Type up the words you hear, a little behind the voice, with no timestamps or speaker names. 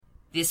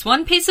This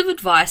one piece of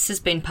advice has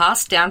been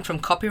passed down from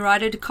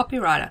copywriter to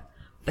copywriter,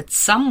 but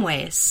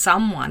somewhere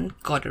someone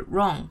got it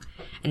wrong,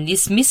 and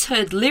this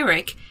misheard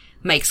lyric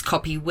makes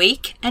copy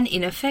weak and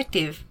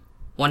ineffective.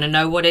 Want to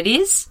know what it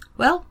is?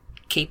 Well,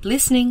 keep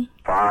listening.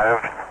 5,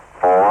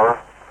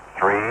 4,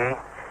 3,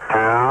 2,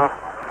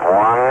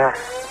 1,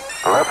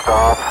 lift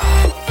off.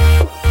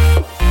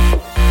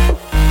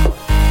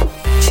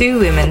 Two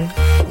women,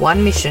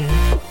 one mission,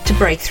 to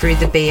break through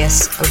the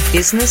BS of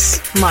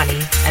business, money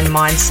and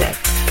mindset,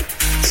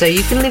 so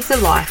you can live the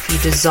life you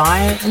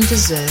desire and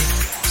deserve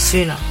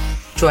sooner.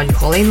 Join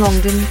Pauline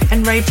Longdon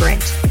and Rae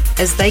Brent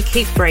as they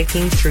keep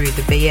breaking through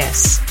the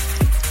BS.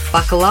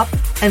 Buckle up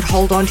and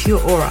hold on to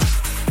your aura.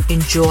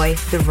 Enjoy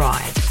the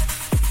ride.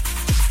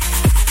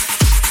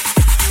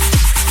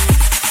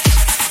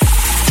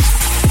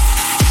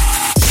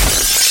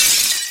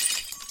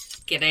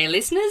 G'day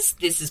listeners,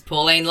 this is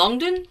Pauline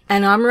Longdon.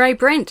 And I'm Rae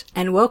Brent,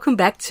 and welcome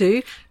back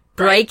to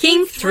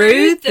Breaking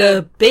Through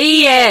the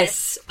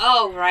BS.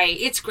 Oh, Rae,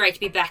 it's great to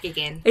be back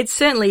again. It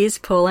certainly is,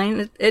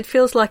 Pauline. It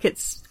feels like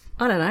it's,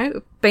 I don't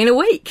know, been a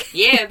week.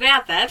 Yeah,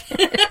 about that.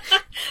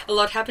 A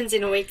lot happens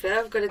in a week, though,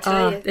 I've got to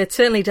tell you. It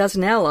certainly does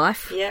in our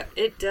life. Yeah,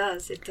 it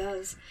does, it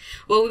does.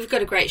 Well, we've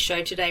got a great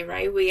show today,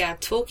 Rae. We are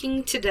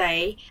talking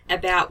today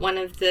about one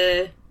of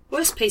the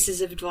worst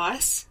pieces of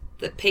advice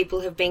that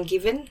people have been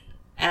given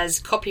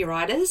as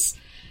copywriters,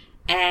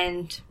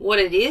 and what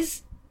it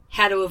is,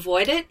 how to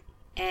avoid it,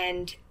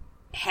 and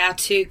how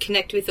to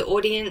connect with the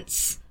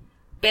audience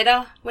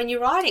better when you're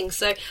writing.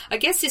 So I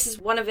guess this is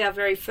one of our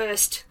very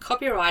first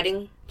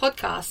copywriting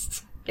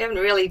podcasts. We haven't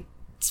really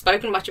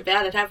spoken much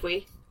about it, have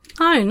we?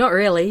 Oh, not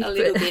really. A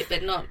little bit,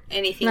 but not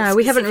anything No,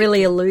 we haven't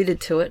really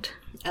alluded to it.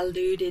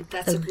 Alluded,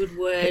 that's a good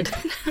word.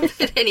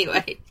 But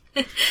anyway,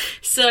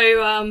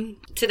 so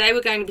today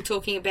we're going to be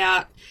talking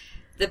about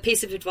the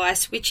piece of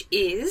advice, which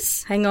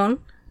is... Hang on.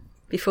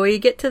 Before you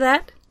get to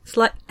that, it's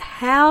like,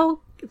 how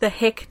the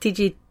heck did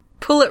you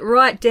pull it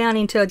right down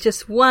into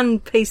just one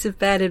piece of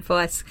bad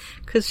advice?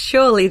 Because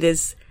surely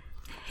there's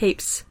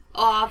heaps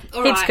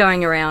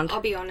going around.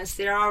 I'll be honest,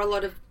 there are a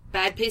lot of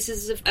bad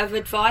pieces of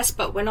advice,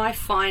 but when I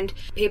find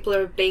people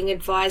are being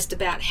advised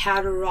about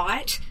how to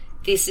write,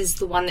 this is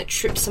the one that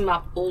trips them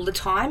up all the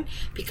time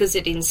because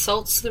it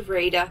insults the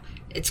reader,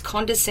 it's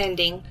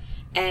condescending,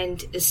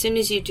 and as soon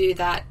as you do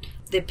that,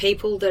 the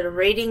people that are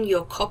reading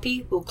your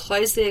copy will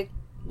close their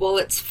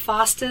wallets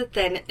faster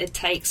than it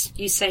takes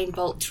Usain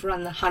Bolt to run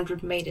the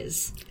 100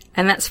 metres.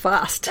 And that's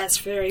fast. That's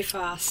very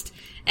fast.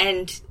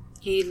 And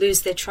you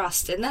lose their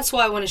trust. And that's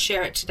why I want to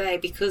share it today,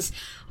 because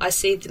I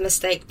see the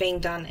mistake being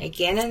done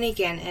again and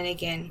again and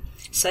again.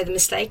 So the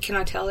mistake, can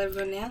I tell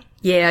everyone now?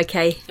 Yeah,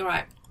 okay. All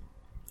right.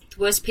 The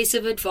worst piece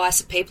of advice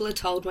that people are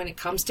told when it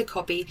comes to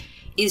copy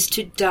is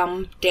to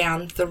dumb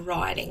down the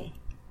writing.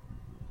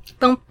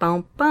 Bum,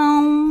 bum,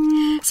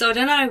 bum. So I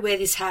don't know where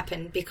this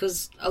happened,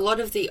 because a lot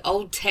of the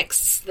old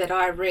texts that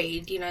I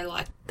read, you know,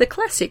 like the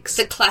classics,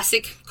 the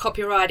classic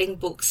copywriting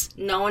books,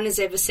 no one has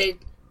ever said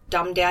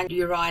dumb down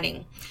your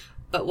writing.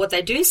 But what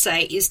they do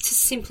say is to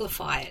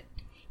simplify it.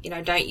 You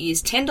know, don't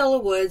use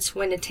 $10 words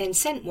when a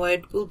 10-cent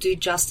word will do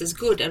just as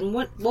good. And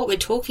what we're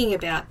talking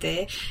about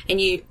there,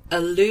 and you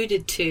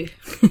alluded to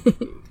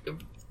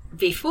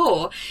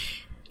before,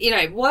 you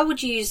know, why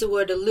would you use the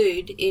word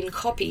allude in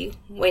copy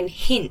when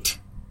hint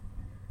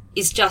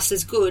is just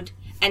as good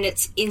and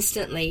it's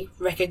instantly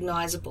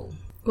recognisable?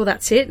 Well,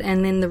 that's it,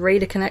 and then the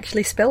reader can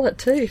actually spell it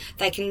too.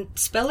 They can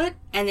spell it,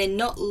 and they're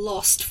not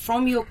lost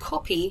from your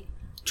copy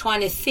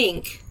trying to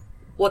think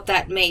what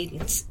that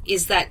means.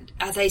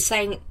 Are they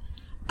saying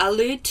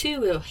allude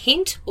to or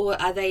hint, or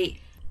are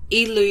they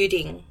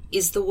eluding?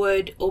 Is the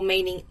word or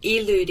meaning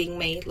eluding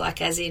me,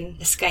 like as in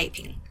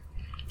escaping?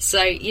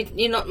 So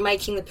you're not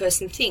making the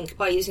person think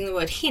by using the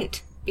word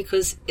hint,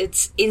 because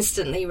it's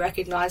instantly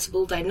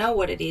recognisable. They know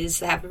what it is.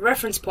 They have a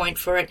reference point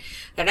for it.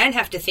 They don't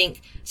have to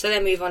think, so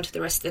they move on to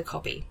the rest of the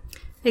copy.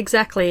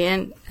 Exactly,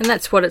 and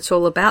that's what it's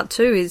all about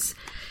too,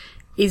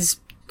 is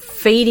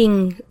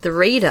feeding the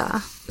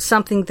reader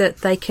something that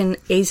they can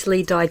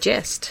easily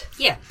digest.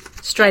 Yeah.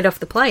 Straight off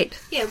the plate.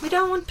 Yeah, we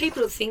don't want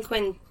people to think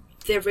when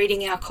they're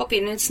reading our copy,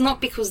 and it's not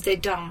because they're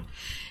dumb.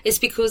 It's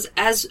because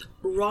as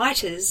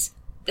writers,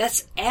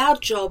 that's our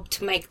job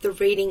to make the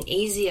reading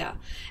easier.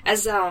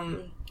 As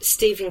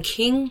Stephen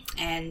King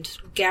and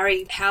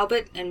Gary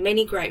Halbert and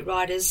many great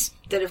writers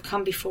that have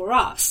come before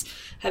us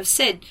have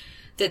said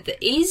that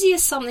the easier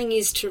something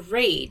is to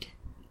read,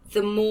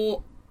 the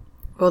more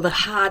the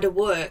harder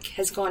work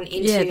has gone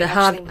into the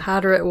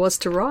harder it was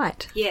to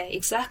write. Yeah,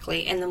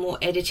 exactly, and the more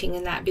editing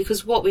and that,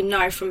 because what we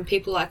know from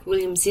people like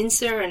William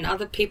Zinsser and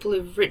other people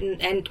who've written,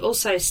 and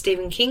also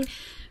Stephen King,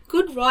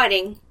 good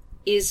writing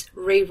is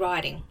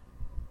rewriting.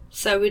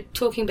 So we're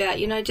talking about,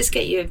 you know, just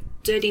get your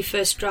dirty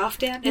first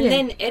draft out and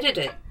then edit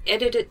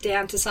it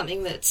down to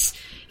something that's,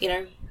 you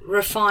know,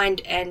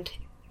 refined and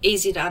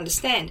easy to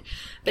understand.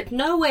 But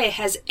nowhere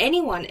has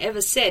anyone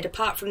ever said,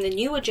 apart from the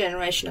newer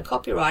generation of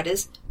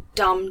copywriters,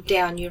 dumb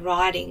down your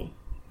writing.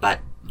 But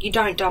you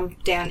don't dumb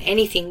down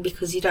anything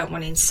because you don't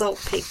want to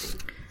insult people.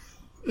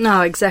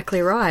 No,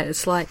 exactly right.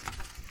 It's like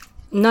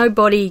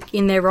nobody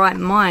in their right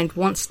mind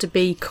wants to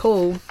be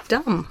called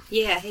dumb.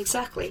 Yeah,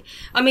 exactly.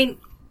 I mean,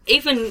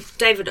 even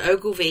David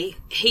Ogilvy,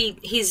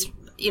 he's,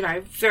 you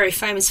know, very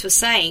famous for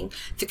saying,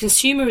 the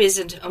consumer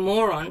isn't a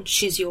moron,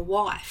 she's your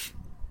wife.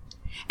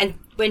 And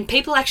when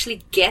people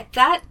actually get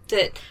that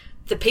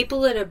the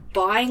people that are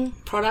buying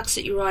products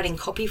that you're writing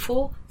copy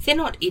for, they're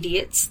not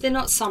idiots. They're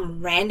not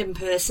some random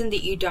person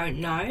that you don't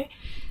know.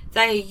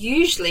 They are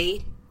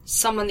usually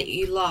someone that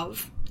you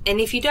love. And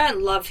if you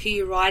don't love who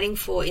you're writing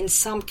for in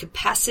some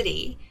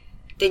capacity,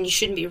 then you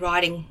shouldn't be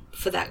writing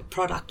for that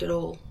product at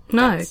all.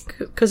 No,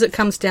 because it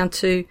comes down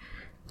to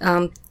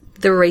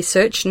the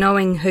research,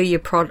 knowing who your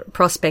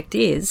prospect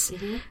is,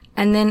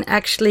 and then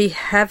actually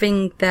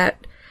having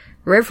that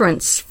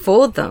reverence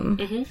for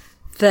them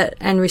that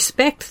and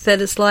respect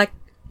that it's like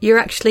you're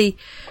actually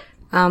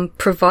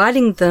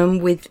providing them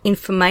with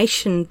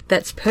information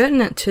that's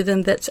pertinent to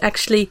them, that's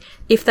actually,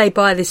 if they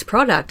buy this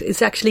product,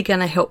 it's actually going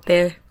to help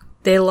their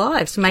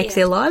lives, make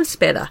their lives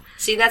better.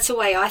 See, that's the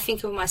way I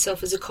think of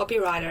myself as a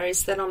copywriter,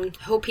 is that I'm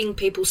helping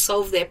people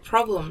solve their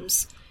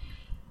problems.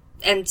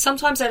 And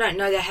sometimes they don't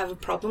know they have a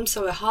problem,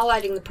 so we're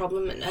highlighting the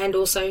problem and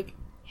also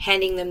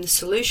handing them the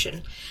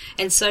solution.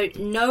 And so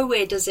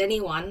nowhere does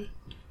anyone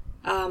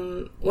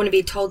want to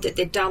be told that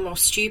they're dumb or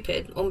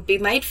stupid or be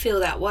made feel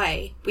that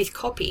way with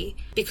copy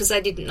because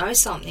they didn't know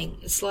something.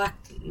 It's like,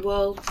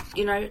 well,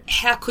 you know,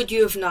 how could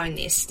you have known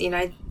this? You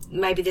know,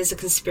 maybe there's a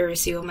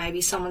conspiracy or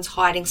maybe someone's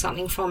hiding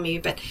something from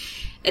you, but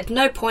at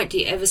no point do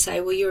you ever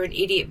say, well, you're an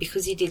idiot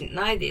because you didn't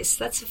know this.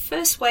 That's the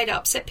first way to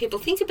upset people.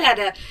 Think about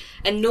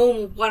a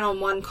normal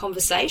one-on-one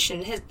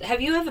conversation. Have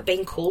you ever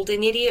been called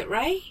an idiot,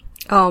 Ray?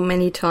 Oh,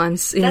 many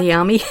times in the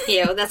army.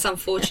 Yeah, well, that's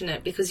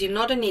unfortunate because you're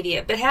not an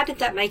idiot. But how did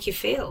that make you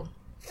feel?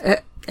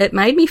 It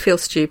made me feel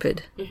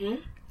stupid.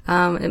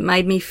 It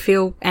made me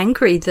feel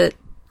angry that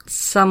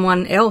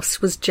someone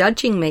else was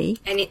judging me.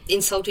 And it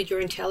insulted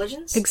your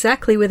intelligence?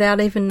 Exactly,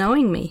 without even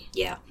knowing me.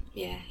 Yeah,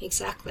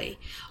 exactly.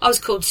 I was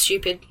called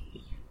stupid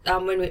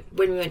when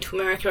we went to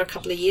America a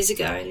couple of years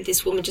ago, and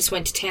this woman just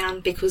went to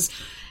town because,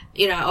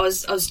 you know, I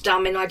was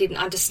dumb and I didn't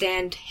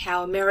understand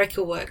how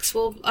America works.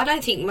 Well, I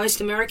don't think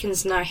most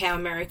Americans know how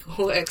America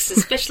works,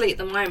 especially at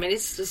the moment.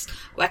 It's just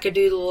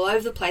wackadoodle all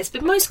over the place.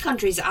 But most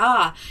countries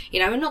are. You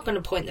know, we're not going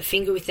to point the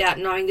finger without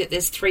knowing that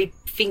there's three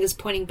fingers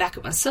pointing back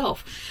at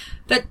myself.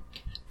 But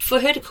for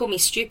her to call me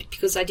stupid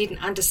because I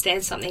didn't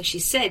understand something she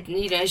said, and,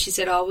 you know, she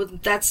said, oh, well,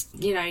 that's,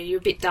 you know, you're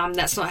a bit dumb.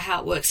 That's not how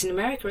it works in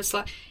America. It's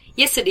like,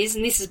 yes, it is,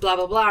 and this is blah,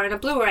 blah, blah. And I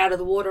blew her out of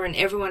the water and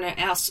everyone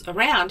else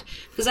around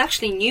because I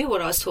actually knew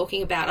what I was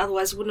talking about.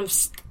 Otherwise, I wouldn't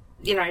have,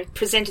 you know,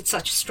 presented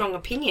such a strong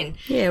opinion.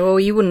 Yeah, well,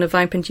 you wouldn't have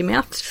opened your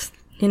mouth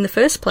in the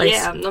first place.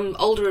 Yeah, I'm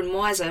older and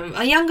wiser.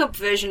 A younger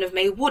version of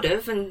me would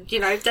have, and, you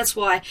know, that's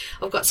why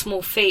I've got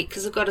small feet,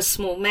 because I've got a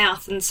small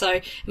mouth, and so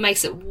it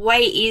makes it way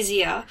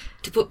easier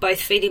to put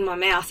both feet in my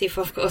mouth if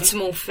I've got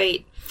small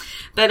feet.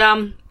 But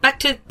back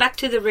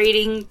to the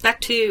reading, back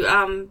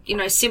to you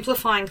know,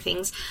 simplifying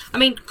things. I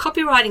mean,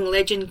 copywriting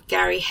legend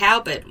Gary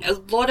Halbert, a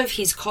lot of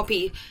his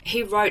copy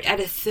he wrote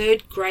at a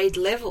 3rd grade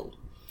level.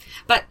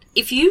 But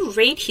if you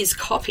read his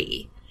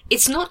copy,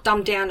 it's not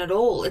dumbed down at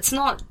all. It's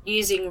not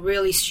using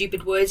really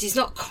stupid words. He's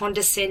not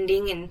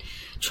condescending and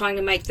trying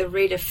to make the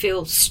reader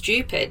feel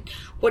stupid.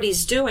 What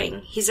he's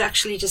doing, he's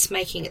actually just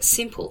making it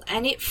simple,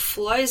 and it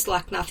flows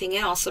like nothing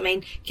else. I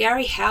mean,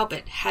 Gary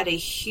Halbert had a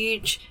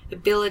huge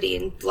ability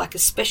and like a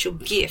special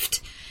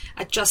gift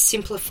at just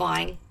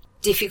simplifying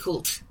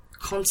difficult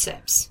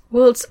concepts.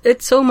 Well,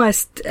 it's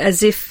almost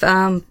as if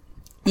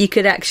you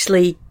could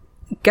actually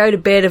go to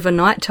bed of a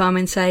night time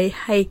and say,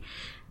 hey,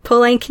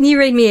 Pauline, can you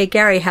read me a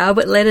Gary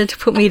Halbert letter to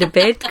put me to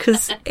bed?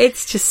 Because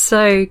it's just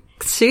so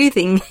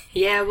soothing.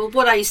 Yeah, well,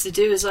 what I used to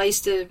do is I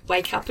used to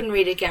wake up and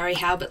read a Gary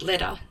Halbert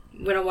letter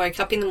when I woke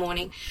up in the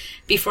morning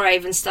before I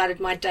even started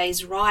my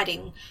day's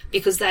writing,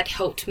 because that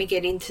helped me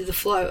get into the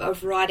flow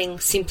of writing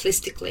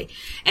simplistically.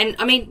 And,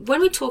 I mean,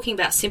 when we're talking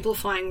about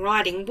simplifying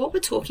writing, what we're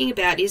talking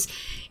about is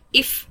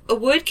if a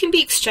word can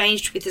be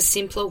exchanged with a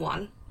simpler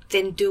one,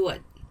 then do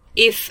it.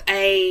 If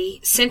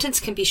a sentence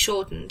can be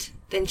shortened,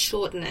 then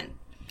shorten it.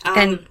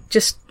 And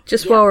just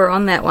while we're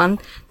on that one,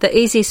 the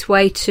easiest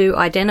way to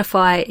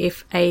identify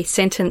if a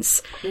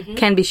sentence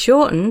can be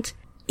shortened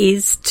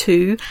is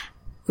to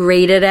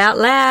read it out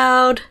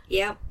loud.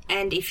 Yeah,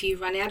 and if you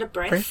run out of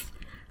breath,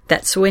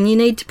 that's when you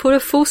need to put a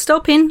full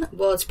stop in.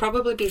 Well, it's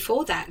probably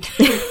before that.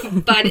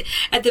 But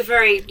at the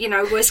very, you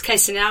know, worst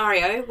case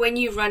scenario, when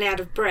you run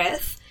out of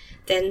breath,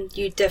 then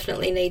you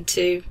definitely need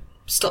to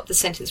stop the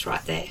sentence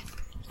right there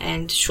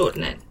and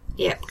shorten it.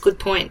 Yeah, good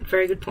point.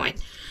 Very good point.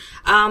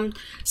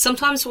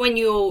 Sometimes when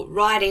you're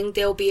writing,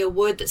 there'll be a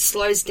word that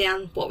slows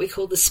down what we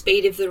call the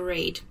speed of the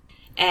read.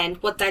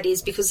 And what that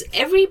is, because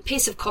every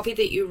piece of copy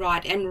that you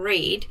write and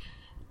read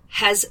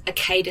has a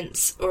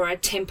cadence or a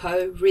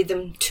tempo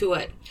rhythm to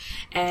it.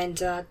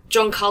 And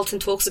John Carlton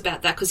talks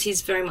about that because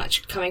he's very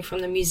much coming from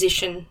the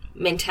musician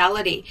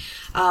mentality.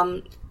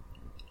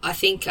 I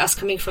think us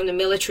coming from the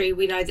military,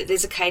 we know that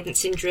there's a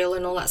cadence in drill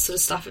and all that sort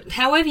of stuff.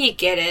 However you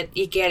get it,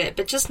 you get it.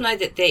 But just know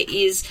that there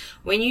is,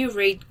 when you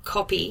read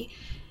copy,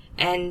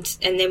 And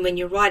then when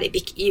you write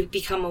it, you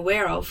become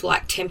aware of,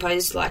 like,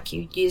 tempos, like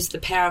you use the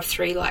power of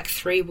three, like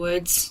 3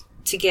 words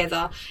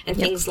together and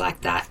things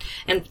like that.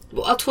 And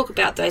I'll talk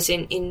about those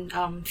in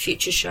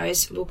future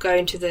shows. We'll go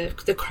into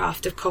the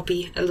craft of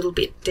copy a little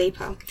bit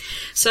deeper.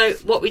 So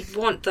what we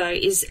want, though,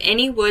 is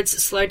any words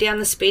that slow down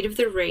the speed of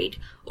the read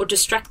or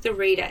distract the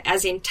reader,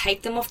 as in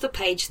take them off the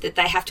page, that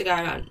they have to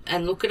go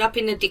and look it up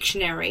in a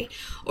dictionary,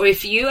 or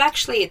if you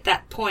actually at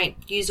that point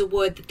use a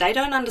word that they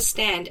don't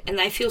understand and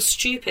they feel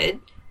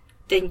stupid,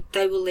 then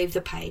they will leave the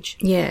page.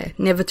 Yeah,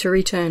 never to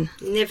return.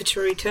 Never to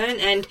return.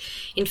 And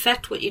in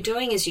fact, what you're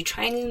doing is you're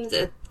training them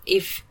that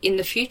if in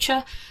the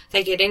future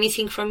they get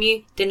anything from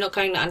you, they're not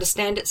going to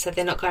understand it, so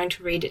they're not going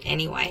to read it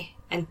anyway.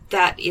 And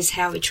that is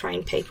how we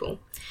train people.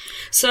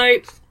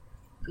 So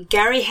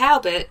Gary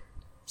Halbert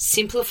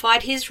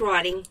simplified his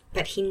writing,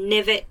 but he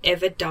never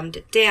ever dumbed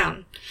it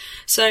down.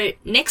 So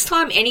next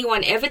time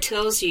anyone ever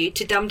tells you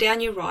to dumb down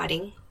your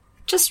writing,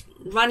 just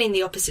run in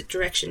the opposite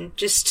direction.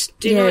 Just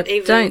do not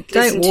even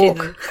listen don't walk.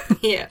 to them.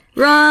 Yeah.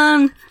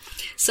 Run!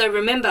 So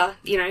remember,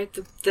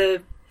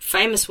 the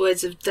famous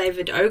words of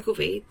David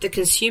Ogilvy, the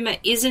consumer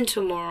isn't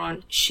a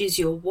moron, she's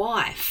your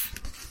wife.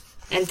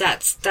 And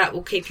that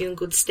will keep you in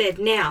good stead.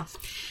 Now,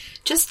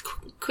 just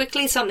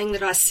quickly, something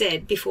that I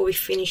said before we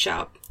finish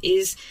up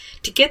is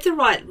to get the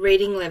right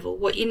reading level,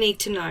 what you need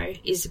to know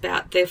is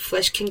about the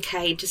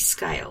Flesch-Kincaid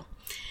scale.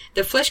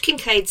 The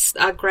Flesch-Kincaid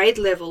grade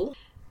level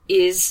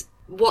is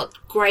what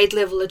grade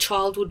level a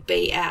child would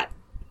be at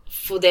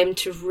for them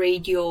to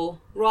read your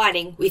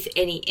writing with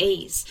any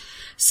ease.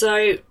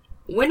 So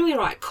when we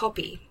write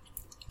copy,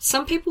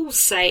 some people will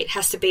say it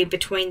has to be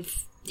between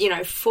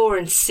 4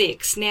 and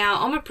 6.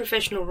 Now, I'm a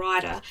professional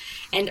writer,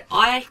 and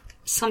I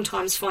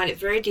sometimes find it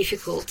very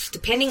difficult,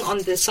 depending on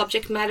the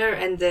subject matter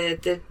and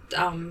the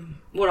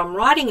what I'm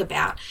writing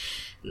about,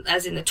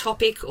 as in the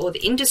topic or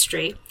the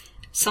industry.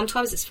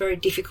 Sometimes it's very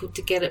difficult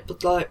to get it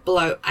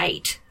below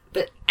 8.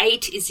 But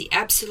 8 is the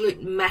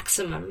absolute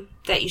maximum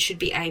that you should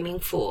be aiming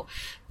for.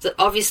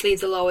 Obviously,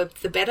 the lower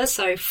the better.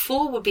 So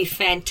 4 would be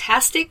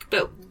fantastic,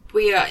 but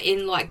we are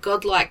in like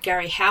godlike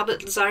Gary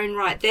Halbert zone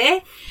right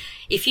there.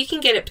 If you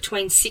can get it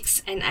between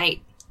 6 and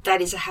 8, that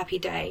is a happy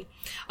day.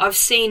 I've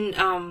seen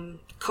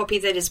copy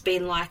that has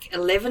been like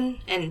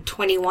 11 and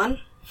 21,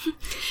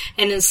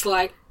 and it's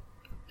like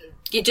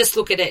you just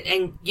look at it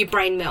and your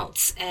brain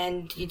melts,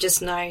 and you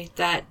just know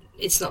that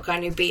it's not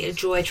going to be a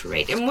joy to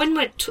read. And when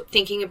we're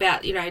thinking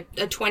about,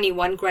 a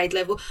 21 grade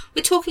level,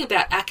 we're talking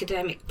about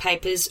academic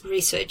papers,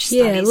 research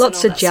studies. Yeah,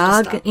 lots of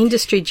jargon,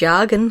 industry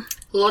jargon.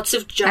 Lots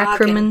of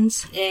jargon.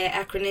 Acronyms.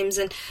 Yeah,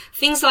 acronyms and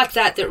things like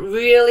that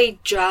really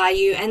jar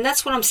you. And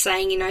that's what I'm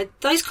saying,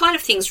 those kind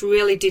of things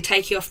really do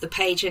take you off the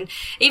page. And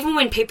even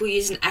when people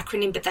use an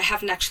acronym but they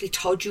haven't actually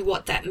told you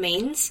what that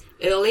means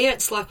earlier,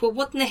 it's like, well,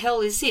 what in the hell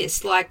is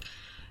this? Like,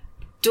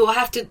 do I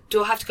have to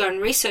go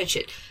and research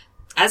it?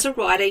 As a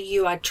writer,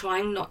 you are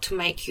trying not to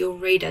make your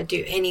reader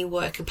do any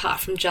work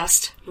apart from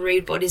just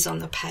read what is on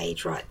the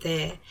page right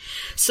there.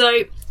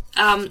 So,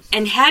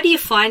 and how do you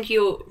find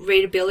your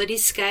readability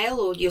scale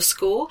or your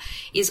score?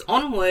 Is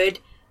on Word.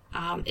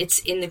 It's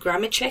in the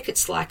grammar check.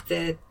 It's like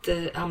the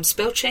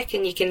spell check,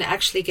 and you can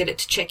actually get it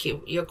to check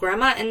your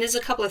grammar. And there's a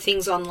couple of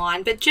things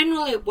online, but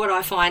generally what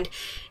I find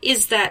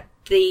is that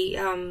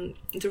the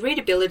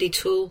readability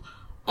tool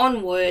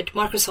on Word,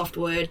 Microsoft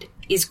Word,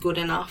 is good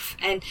enough.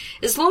 And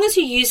as long as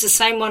you use the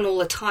same one all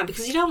the time,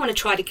 because you don't want to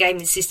try to game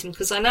the system,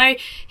 because I know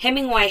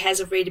Hemingway has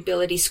a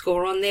readability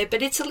score on there,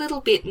 but it's a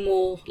little bit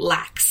more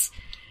lax.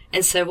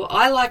 And so what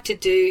I like to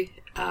do,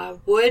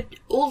 Word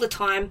all the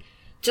time,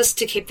 just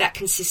to keep that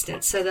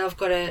consistent, so that I've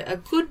got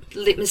a good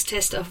litmus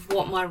test of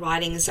what my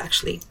writing is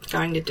actually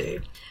going to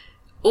do.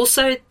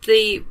 Also,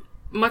 the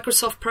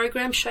Microsoft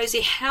program shows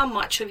you how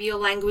much of your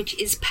language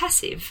is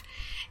passive.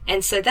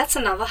 And so that's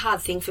another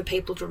hard thing for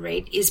people to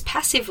read, is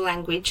passive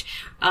language.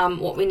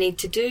 What we need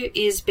to do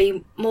is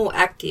be more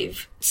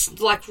active,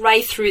 like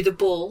Rae threw the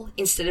ball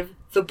instead of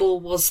the ball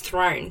was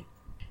thrown.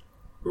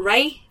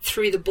 Rae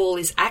threw the ball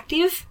is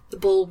active, the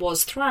ball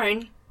was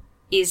thrown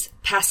is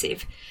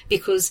passive,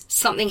 because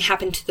something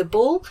happened to the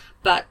ball,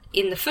 but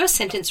in the first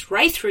sentence,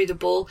 Rae threw the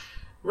ball.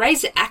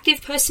 Rae's the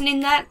active person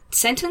in that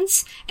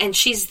sentence, and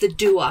she's the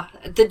doer.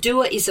 The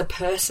doer is a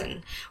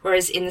person.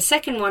 Whereas in the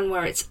second one,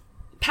 where it's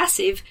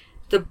passive,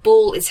 the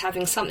ball is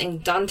having something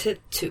done to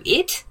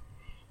it,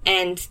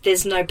 and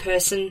there's no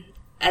person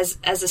as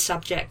a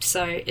subject,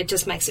 so it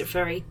just makes it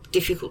very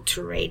difficult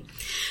to read.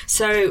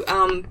 So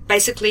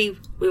basically,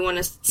 we want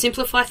to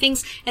simplify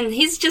things, and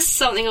here's just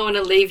something I want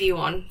to leave you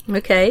on.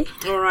 Okay.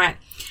 All right.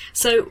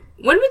 So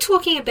when we're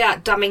talking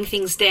about dumbing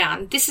things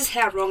down, this is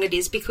how wrong it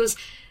is, because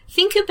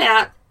think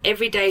about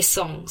everyday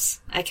songs,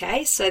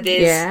 okay? So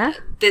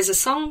there's a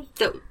song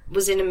that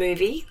was in a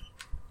movie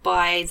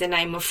by the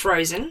name of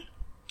Frozen,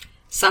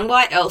 sung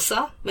by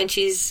Elsa when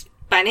she's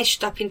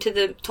banished up into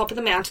the top of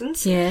the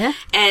mountains. Yeah.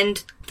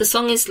 And the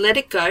song is Let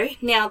It Go.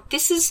 Now,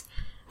 this is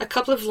a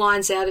couple of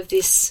lines out of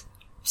this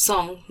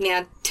song.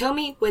 Now, tell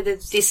me whether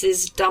this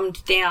is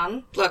dumbed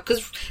down. Like,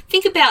 because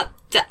think about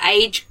the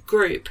age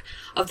group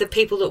of the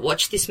people that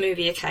watch this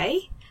movie,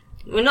 okay?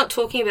 We're not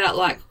talking about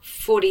like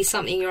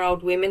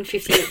 40-something-year-old women,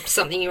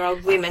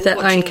 50-something-year-old women that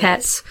watching own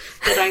cats.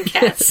 That own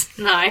cats.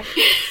 No.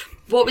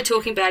 What we're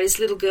talking about is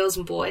little girls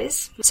and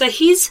boys. So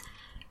here's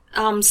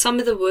some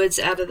of the words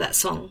out of that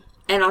song,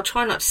 and I'll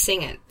try not to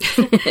sing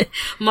it.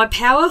 My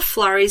power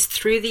flurries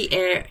through the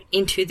air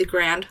into the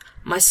ground.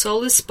 My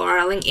soul is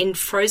spiraling in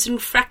frozen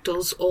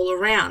fractals all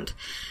around.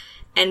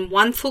 And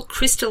one thought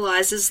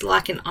crystallizes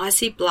like an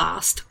icy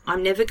blast.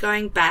 I'm never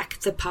going back.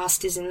 The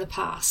past is in the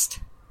past.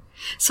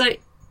 So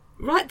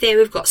right there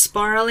we've got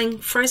spiraling,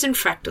 frozen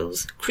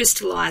fractals,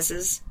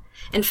 crystallizes,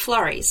 and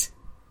flurries.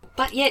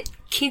 But yet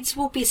kids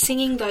will be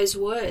singing those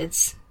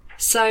words.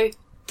 So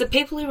the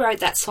people who wrote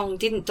that song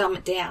didn't dumb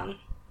it down.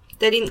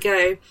 They didn't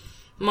go,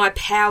 my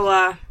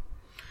power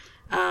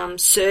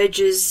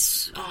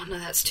surges. Oh, no,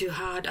 that's too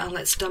hard.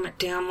 Let's dumb it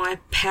down. My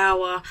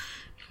power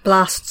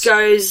blasts.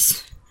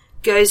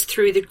 Goes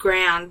through the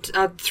ground,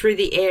 through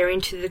the air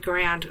into the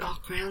ground.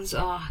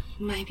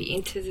 Maybe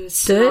into the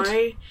snow.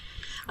 Dirt.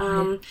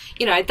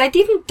 You know, they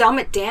didn't dumb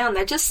it down.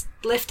 They just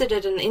left it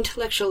at an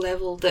intellectual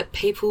level that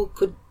people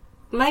could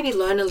maybe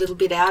learn a little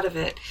bit out of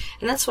it.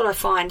 And that's what I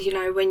find, you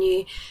know, when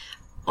you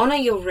honour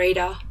your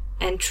reader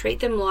and treat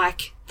them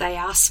like they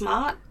are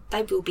smart,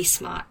 they will be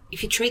smart.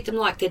 If you treat them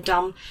like they're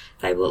dumb,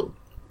 they will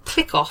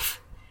click off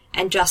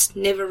and just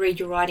never read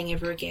your writing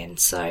ever again.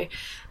 So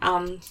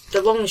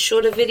the long and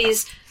short of it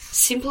is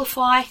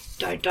simplify,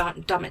 don't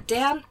dumb it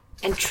down,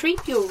 and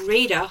treat your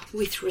reader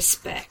with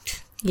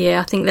respect.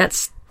 Yeah, I think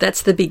that's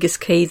the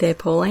biggest key there,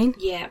 Pauline.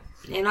 Yeah,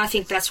 and I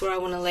think that's where I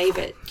want to leave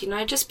it. You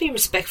know, just be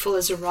respectful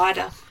as a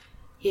writer.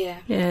 Yeah.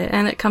 Yeah,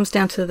 and it comes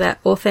down to that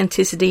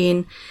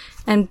authenticity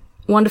and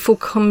wonderful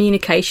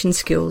communication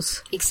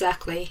skills.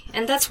 Exactly.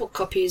 And that's what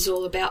copy is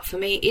all about for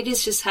me. It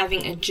is just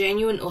having a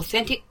genuine,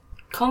 authentic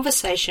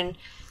conversation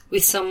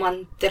with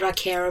someone that I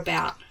care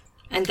about.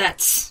 And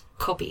that's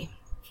copy.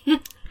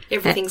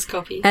 Everything's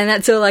copy. And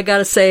that's all I got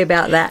to say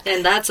about that.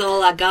 And that's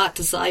all I got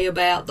to say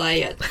about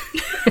that.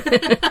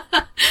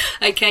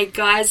 Okay,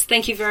 guys,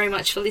 thank you very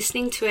much for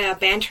listening to our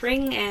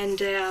bantering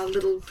and our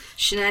little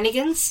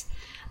shenanigans.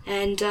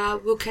 And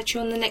we'll catch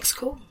you on the next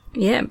call.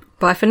 Yeah,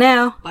 bye for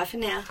now. Bye for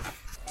now.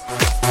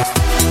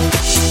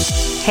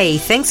 Hey,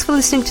 thanks for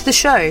listening to the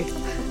show.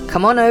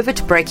 Come on over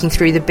to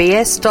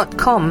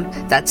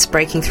breakingthroughthebs.com. That's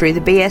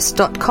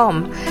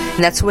breakingthroughthebs.com.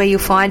 And that's where you'll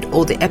find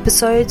all the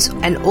episodes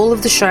and all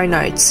of the show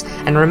notes.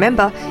 And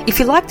remember, if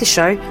you like the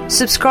show,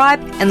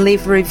 subscribe and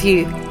leave a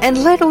review.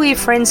 And let all your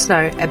friends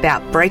know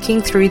about Breaking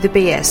Through the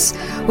BS.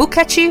 We'll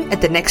catch you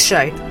at the next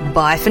show.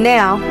 Bye for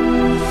now.